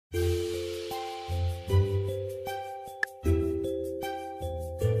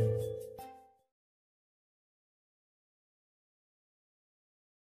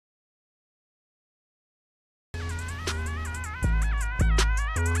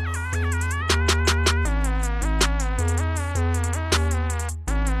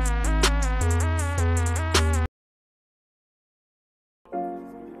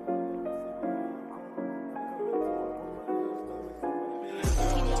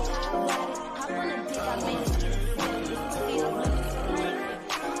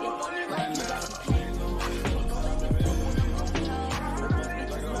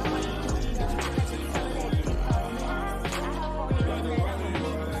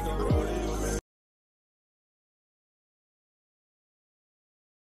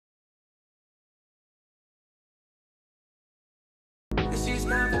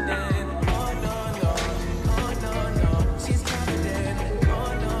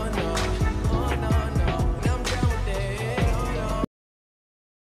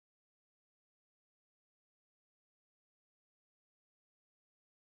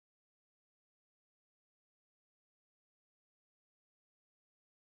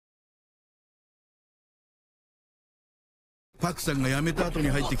パクさんが辞めた後に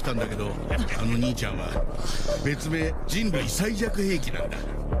入ってきたんだけど、あの兄ちゃんは別名人類最弱兵器なんだ。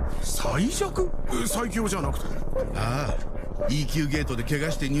最弱？最強じゃなくて？ああ、EQ ゲートで怪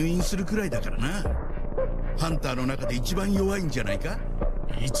我して入院するくらいだからな。ハンターの中で一番弱いんじゃないか？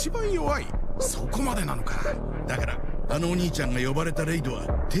一番弱い？そこまでなのか。だからあのお兄ちゃんが呼ばれたレイドは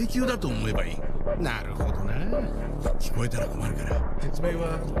低級だと思えばいい。なるほどな。聞こえたら困るから説明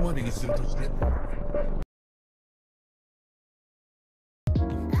はここまでにするとして。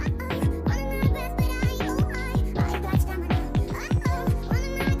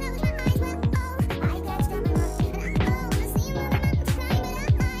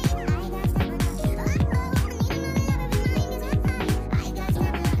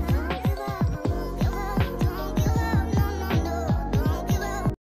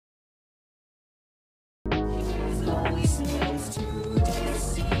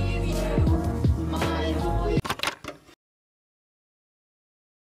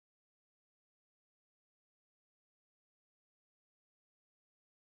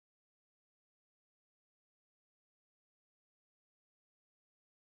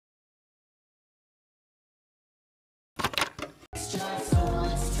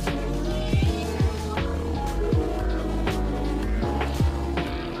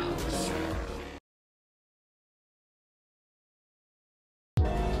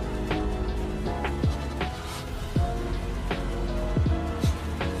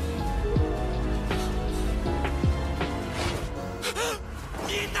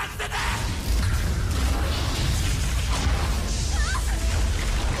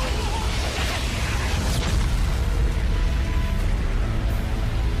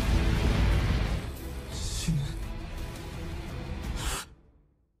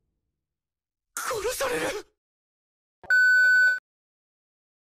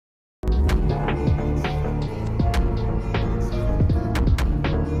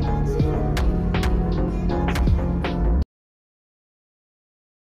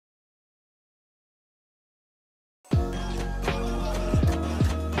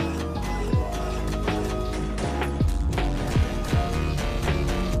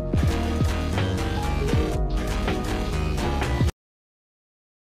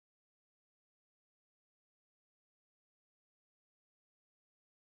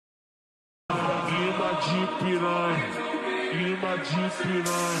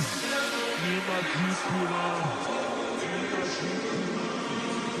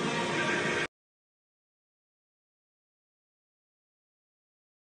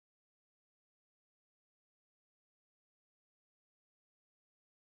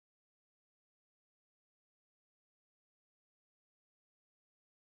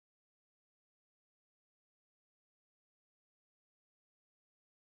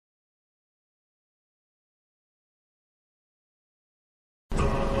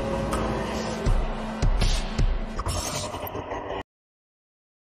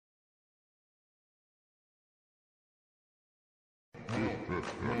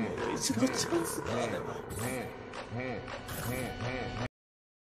一番チャンスだね。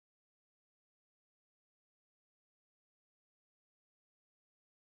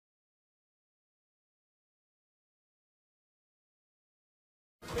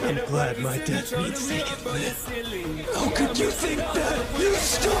I'm glad my death means taken with. How could you think that, you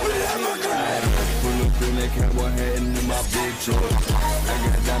stupid immigrant? Pull up in that cowboy hat and in my big truck. I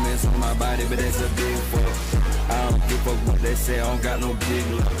got diamonds on my body, but that's a big fuck. I don't give a fuck what they say, I don't got no big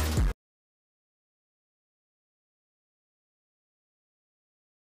luck.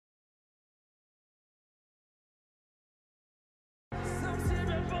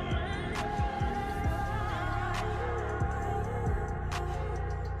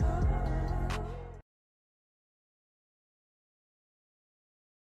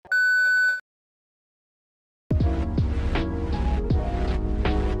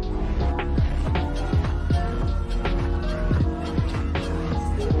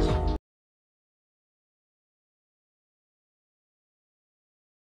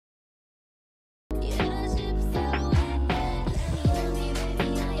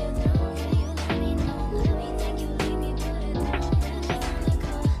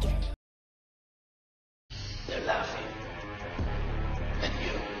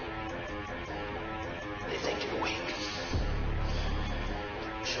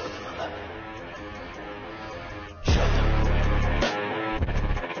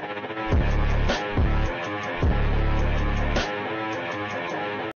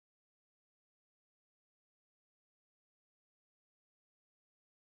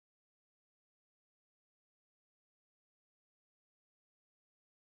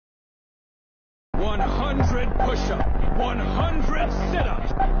 100 push-ups, 100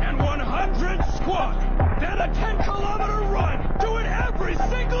 sit-ups, and 100 squats. Then a 10-kilometer run. Do it every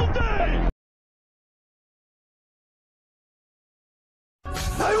single day.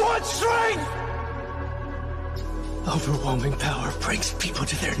 I want strength! Overwhelming power brings people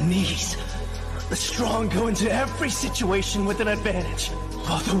to their knees. The strong go into every situation with an advantage,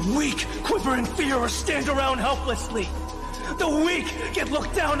 while the weak quiver in fear or stand around helplessly. The weak get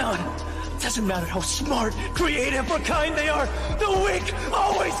looked down on. Doesn't matter how smart, creative, or kind they are, the weak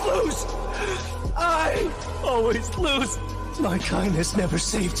always lose. I always lose. My kindness never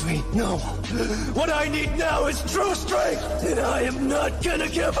saved me, no. What I need now is true strength, and I am not gonna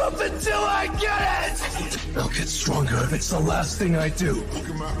give up until I get it! I'll get stronger if it's the last thing I do. Look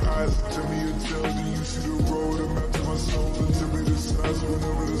in my eyes, tell me your tale, then you see the road, and map to my soul, and tell me the size,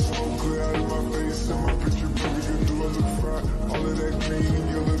 whenever the smoke clear out of my face, and my picture perfect, and do I look fine? All of that green and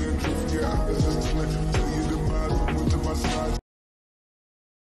yellow, that truth, yeah, I just went to your demise, I went to my side.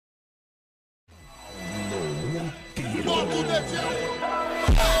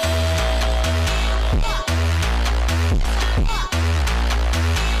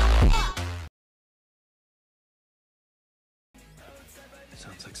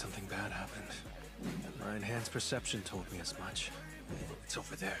 Sounds like something bad happened. My enhanced perception told me as much. It's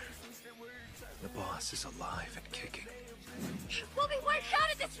over there. The boss is alive and kicking. We'll be wiped out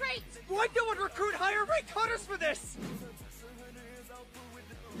at this rate! Why'd no one recruit higher rate cutters for this?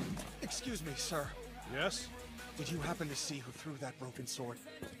 Excuse me, sir. Yes? Did you happen to see who threw that broken sword?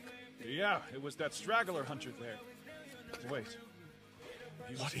 Yeah, it was that straggler hunter there. Wait.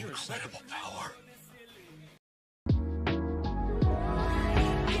 What incredible power!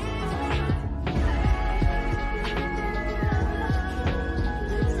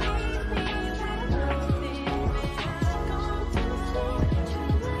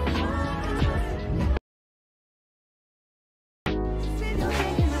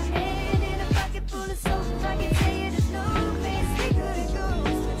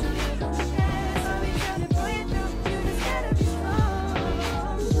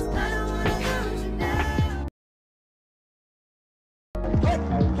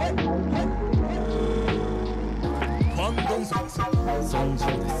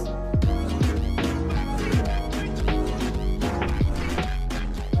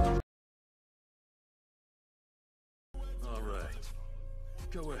 Alright.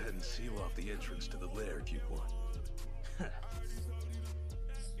 Go ahead and seal off the entrance to the lair if you want.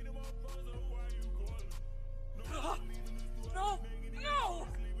 No! No!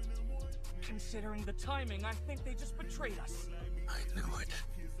 Considering the timing, I think they just betrayed us. I knew it.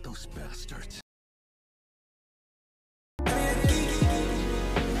 Those bastards.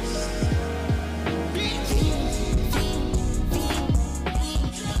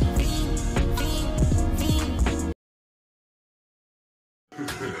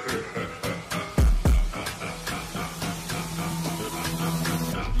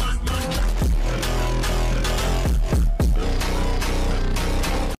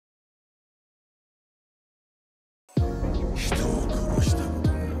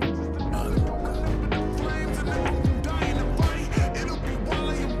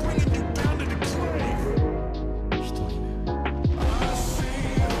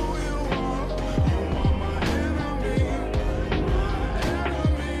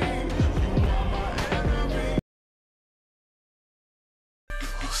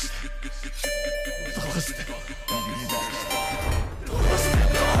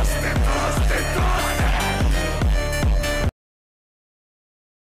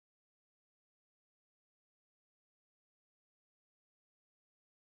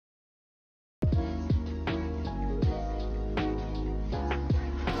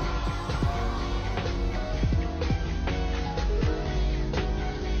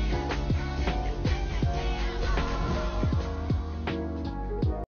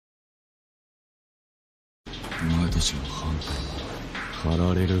駆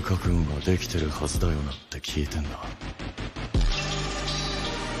られる覚悟ができてるはずだよなって聞いてんだ。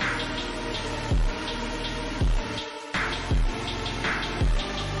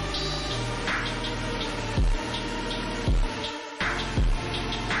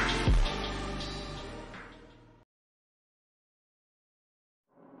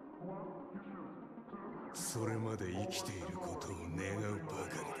それまで生きていることを願うばか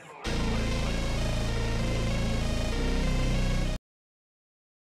りだ。